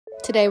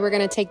today we're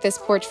gonna take this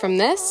porch from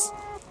this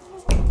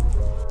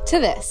to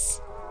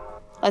this.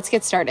 Let's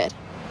get started.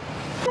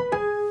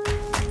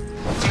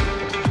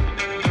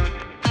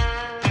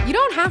 You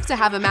don't have to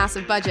have a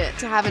massive budget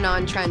to have an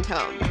on-trend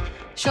home.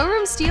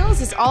 Showroom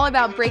Steals is all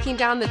about breaking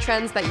down the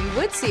trends that you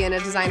would see in a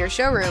designer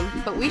showroom,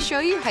 but we show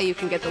you how you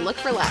can get the look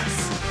for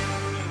less.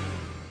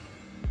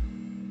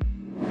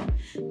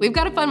 We've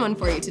got a fun one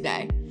for you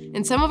today.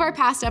 In some of our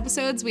past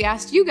episodes, we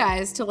asked you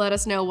guys to let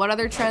us know what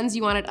other trends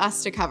you wanted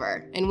us to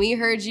cover, and we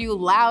heard you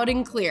loud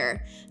and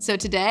clear. So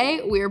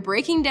today, we're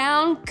breaking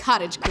down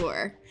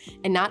cottagecore.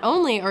 And not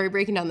only are we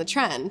breaking down the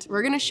trend,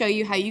 we're gonna show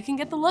you how you can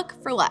get the look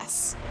for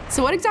less.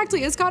 So what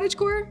exactly is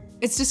cottagecore?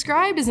 It's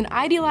described as an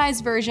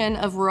idealized version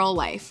of rural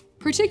life,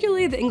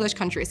 particularly the English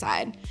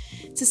countryside.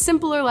 It's a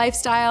simpler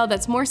lifestyle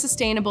that's more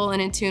sustainable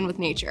and in tune with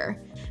nature.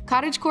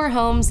 Cottagecore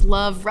homes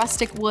love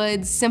rustic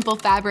woods, simple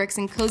fabrics,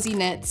 and cozy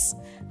knits,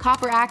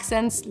 copper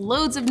accents,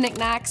 loads of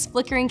knickknacks,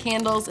 flickering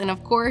candles, and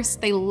of course,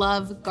 they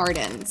love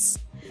gardens.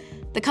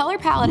 The color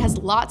palette has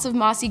lots of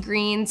mossy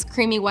greens,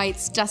 creamy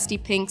whites, dusty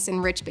pinks,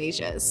 and rich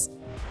beiges.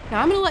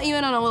 Now I'm gonna let you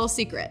in on a little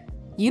secret.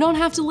 You don't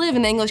have to live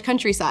in the English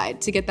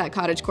countryside to get that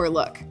cottagecore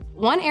look.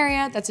 One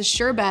area that's a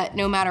sure bet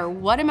no matter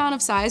what amount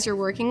of size you're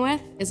working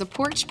with is a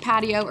porch,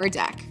 patio, or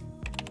deck.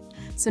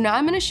 So now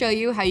I'm gonna show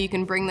you how you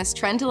can bring this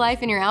trend to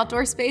life in your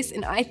outdoor space,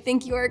 and I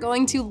think you are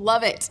going to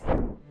love it.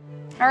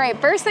 All right,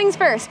 first things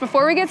first,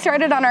 before we get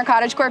started on our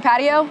cottagecore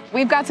patio,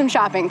 we've got some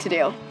shopping to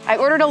do. I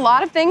ordered a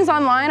lot of things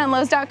online on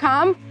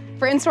Lowes.com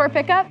for in-store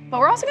pickup,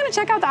 but we're also gonna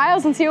check out the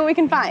aisles and see what we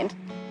can find.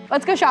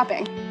 Let's go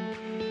shopping.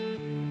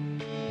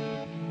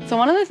 So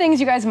one of the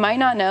things you guys might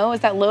not know is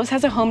that Lowe's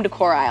has a home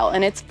decor aisle,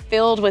 and it's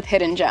filled with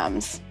hidden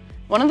gems.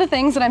 One of the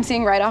things that I'm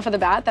seeing right off of the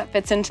bat that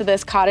fits into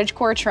this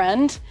cottagecore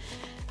trend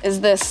is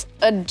this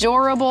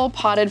adorable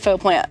potted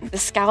faux plant. The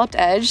scalloped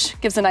edge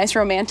gives a nice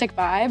romantic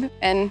vibe,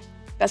 and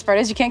best part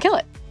is you can't kill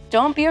it.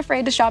 Don't be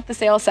afraid to shop the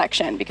sales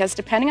section, because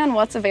depending on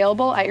what's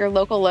available at your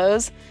local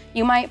Lowe's,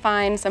 you might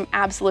find some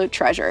absolute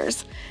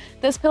treasures.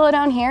 This pillow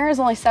down here is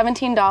only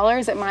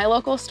 $17 at my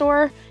local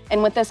store,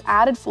 and with this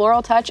added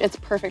floral touch, it's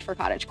perfect for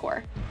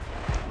cottagecore.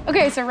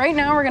 Okay, so right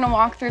now we're gonna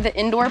walk through the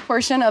indoor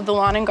portion of the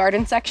lawn and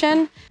garden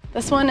section.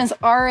 This one is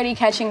already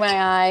catching my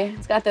eye.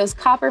 It's got those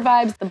copper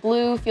vibes. The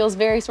blue feels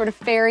very sort of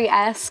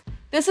fairy-esque.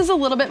 This is a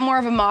little bit more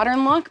of a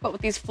modern look, but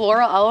with these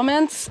floral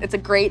elements, it's a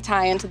great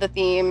tie into the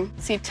theme.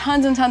 See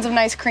tons and tons of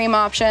nice cream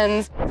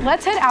options.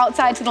 Let's head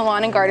outside to the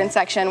lawn and garden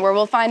section where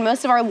we'll find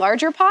most of our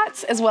larger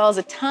pots as well as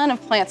a ton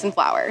of plants and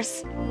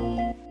flowers.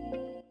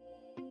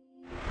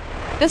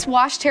 This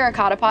washed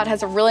terracotta pot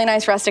has a really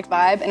nice rustic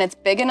vibe, and it's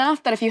big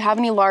enough that if you have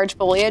any large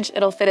foliage,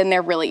 it'll fit in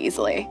there really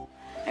easily.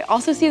 I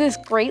also see this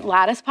great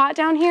lattice pot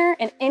down here,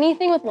 and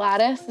anything with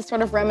lattice is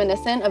sort of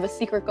reminiscent of a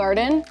secret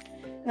garden.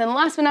 And then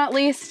last but not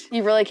least,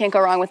 you really can't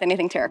go wrong with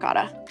anything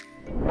terracotta.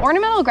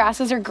 Ornamental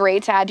grasses are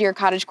great to add to your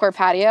cottagecore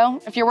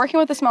patio. If you're working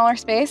with a smaller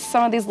space,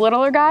 some of these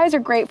littler guys are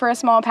great for a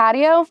small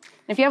patio. And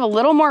if you have a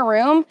little more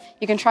room,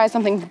 you can try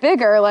something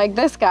bigger like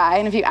this guy,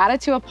 and if you add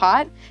it to a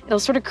pot, it'll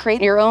sort of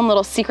create your own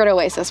little secret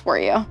oasis for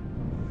you.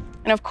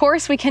 And of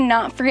course, we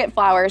cannot forget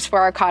flowers for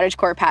our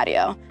cottagecore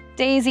patio.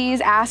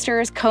 Daisies,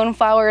 asters,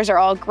 coneflowers are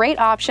all great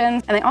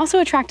options, and they also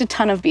attract a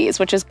ton of bees,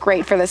 which is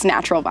great for this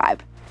natural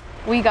vibe.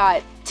 We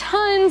got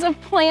tons of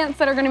plants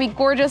that are gonna be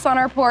gorgeous on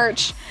our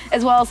porch,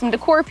 as well as some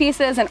decor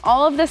pieces and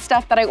all of this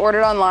stuff that I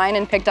ordered online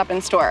and picked up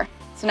in store.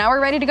 So now we're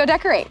ready to go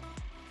decorate.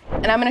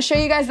 And I'm gonna show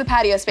you guys the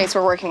patio space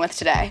we're working with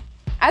today.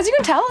 As you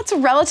can tell, it's a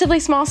relatively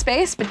small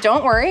space, but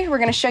don't worry, we're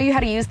gonna show you how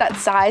to use that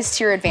size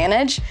to your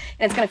advantage,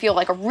 and it's gonna feel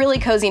like a really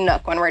cozy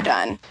nook when we're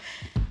done.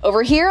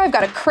 Over here, I've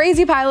got a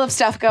crazy pile of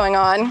stuff going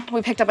on.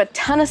 We picked up a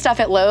ton of stuff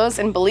at Lowe's,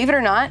 and believe it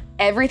or not,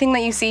 everything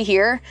that you see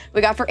here,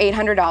 we got for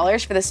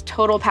 $800 for this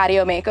total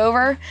patio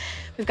makeover.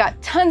 We've got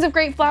tons of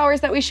great flowers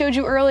that we showed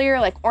you earlier,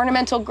 like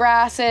ornamental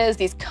grasses,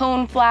 these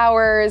cone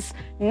flowers,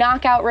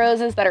 knockout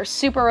roses that are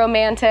super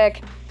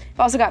romantic. We've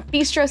also got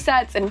bistro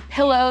sets and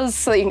pillows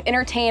so that you can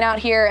entertain out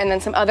here, and then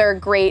some other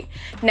great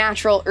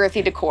natural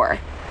earthy decor.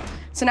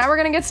 So now we're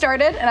gonna get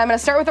started, and I'm gonna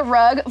start with a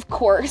rug, of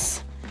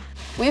course.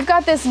 We've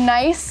got this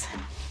nice,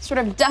 sort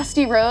of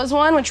dusty rose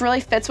one, which really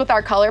fits with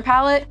our color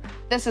palette.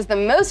 This is the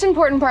most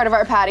important part of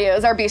our patio,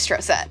 is our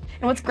bistro set.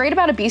 And what's great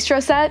about a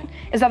bistro set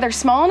is that they're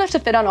small enough to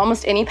fit on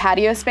almost any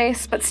patio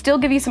space, but still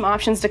give you some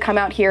options to come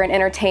out here and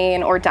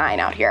entertain or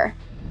dine out here.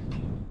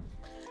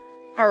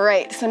 All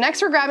right, so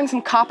next we're grabbing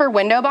some copper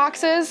window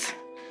boxes.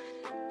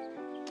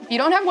 If you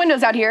don't have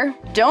windows out here,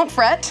 don't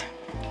fret.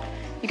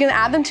 You can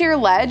add them to your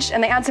ledge,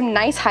 and they add some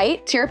nice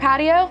height to your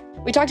patio.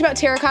 We talked about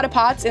terracotta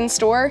pots in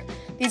store.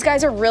 These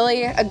guys are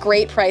really a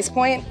great price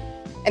point,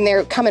 and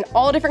they come in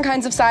all different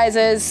kinds of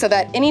sizes so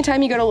that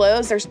anytime you go to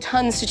Lowe's, there's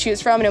tons to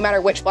choose from no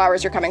matter which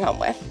flowers you're coming home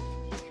with.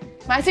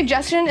 My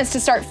suggestion is to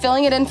start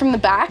filling it in from the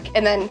back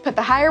and then put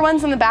the higher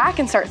ones in the back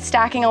and start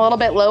stacking a little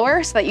bit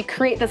lower so that you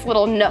create this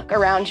little nook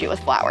around you with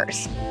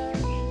flowers.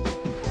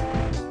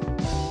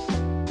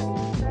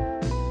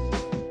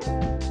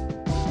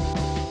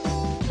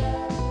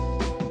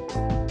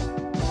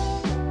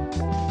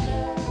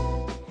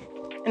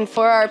 And And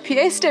for our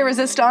pièce de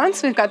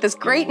résistance, we've got this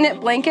great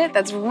knit blanket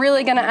that's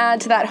really gonna add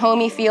to that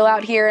homey feel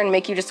out here and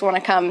make you just wanna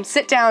come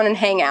sit down and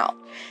hang out.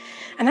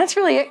 And that's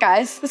really it,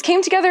 guys. This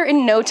came together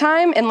in no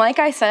time, and like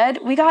I said,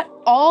 we got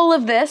all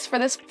of this for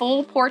this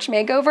full porch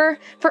makeover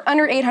for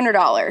under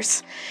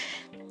 $800.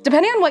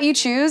 Depending on what you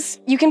choose,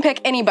 you can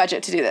pick any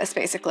budget to do this,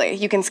 basically.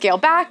 You can scale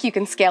back, you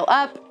can scale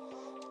up,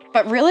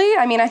 but really,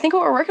 I mean, I think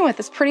what we're working with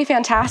is pretty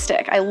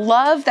fantastic. I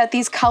love that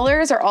these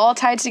colors are all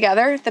tied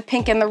together. The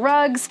pink in the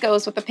rugs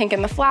goes with the pink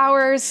in the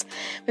flowers.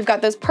 We've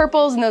got those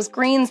purples and those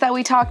greens that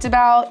we talked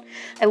about.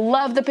 I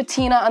love the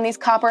patina on these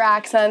copper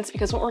accents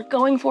because what we're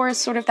going for is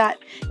sort of that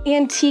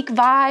antique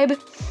vibe.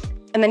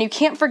 And then you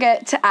can't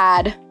forget to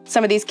add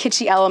some of these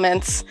kitschy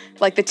elements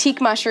like the teak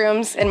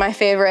mushrooms and my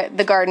favorite,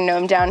 the garden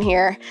gnome down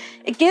here.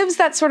 It gives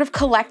that sort of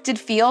collected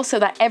feel so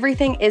that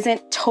everything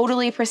isn't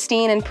totally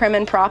pristine and prim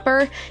and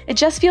proper. It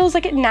just feels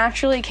like it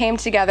naturally came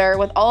together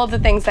with all of the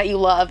things that you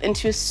love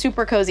into a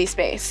super cozy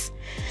space.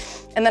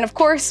 And then of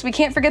course, we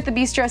can't forget the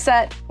bistro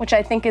set, which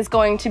I think is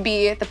going to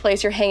be the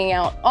place you're hanging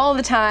out all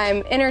the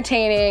time,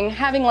 entertaining,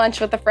 having lunch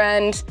with a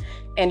friend,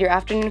 and your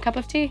afternoon cup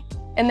of tea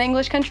in the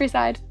English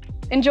countryside.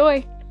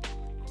 Enjoy.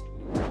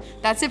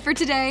 That's it for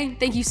today.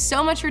 Thank you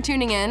so much for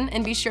tuning in,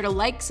 and be sure to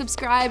like,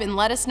 subscribe, and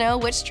let us know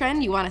which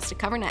trend you want us to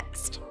cover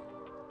next.